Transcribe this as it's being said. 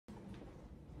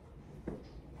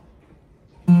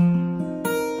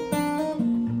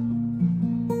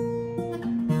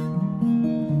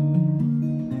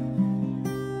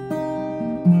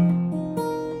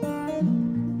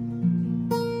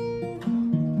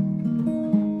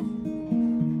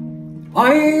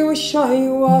I wish I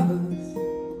was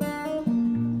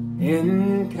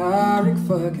in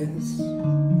Carrickfergus,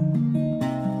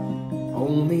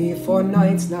 only for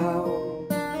nights now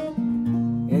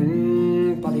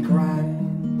in Ballygran.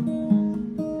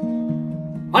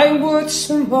 I would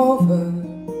swim over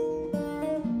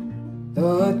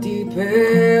the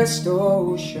deepest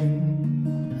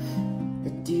ocean, the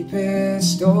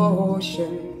deepest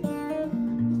ocean for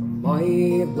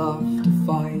my love to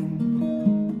find.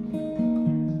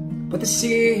 But the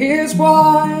sea is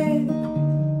wide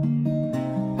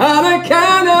and I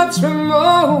cannot swim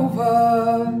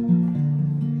over,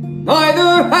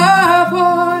 neither have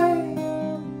I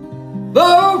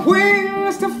the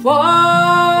wings to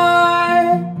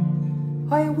fly.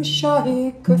 I wish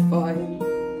I could find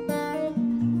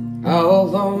a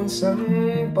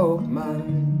lonesome boatman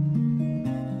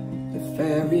to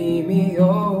ferry me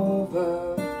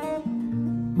over,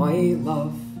 my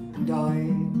love and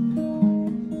I.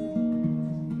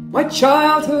 My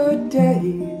childhood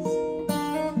days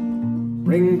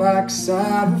bring back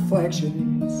sad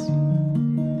reflections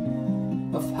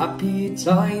of happy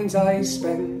times I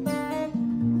spent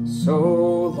so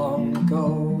long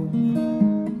ago.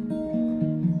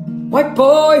 My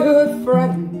boyhood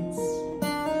friends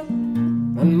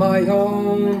and my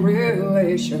own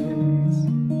relations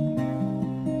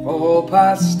all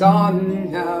passed on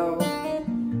now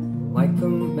like the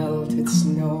melted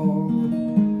snow.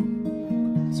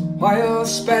 So I'll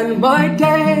spend my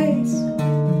days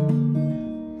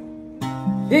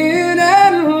in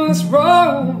endless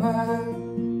romance.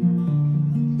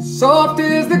 Soft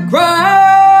is the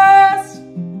grass,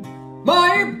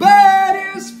 my bed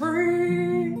is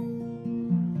free.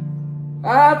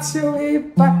 I'd still be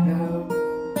back now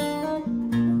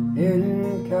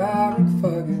in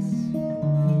Carrickfergus,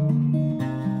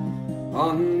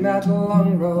 on that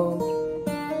long road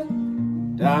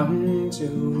down to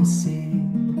the sea.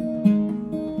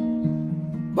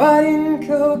 But in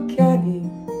Kilkenny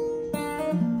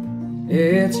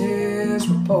it is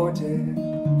reported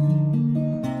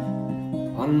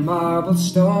on marble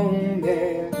stone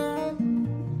there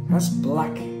as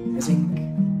black as ink,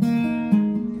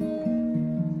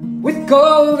 with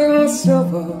gold and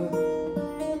silver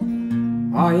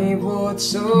I would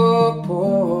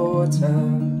support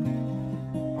her.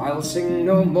 I'll sing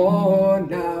no more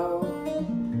now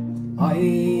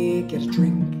I get a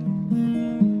drink,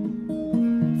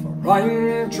 for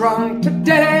I'm drunk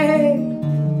today.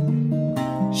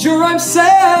 Sure, I'm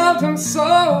seldom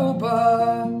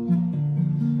sober,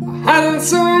 a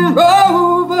handsome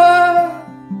rover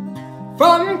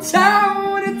from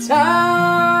town to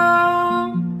town.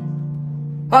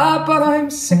 Ah, but I'm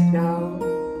sick now,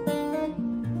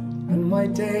 and my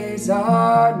days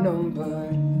are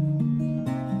numbered.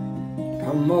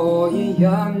 Come all ye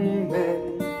young men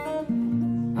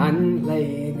and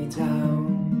lay me down,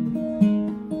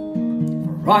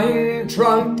 for I'm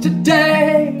drunk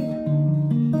today.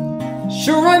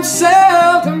 Sure, I'm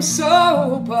seldom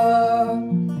sober.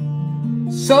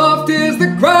 Soft is the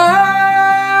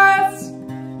grass,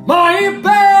 my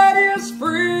bed is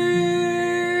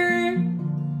free.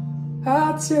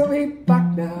 I'll still be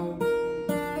back now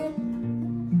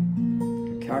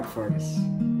in Carrickfergus,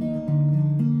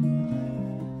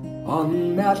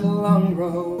 on that long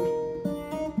road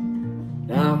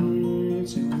down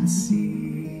to the sea.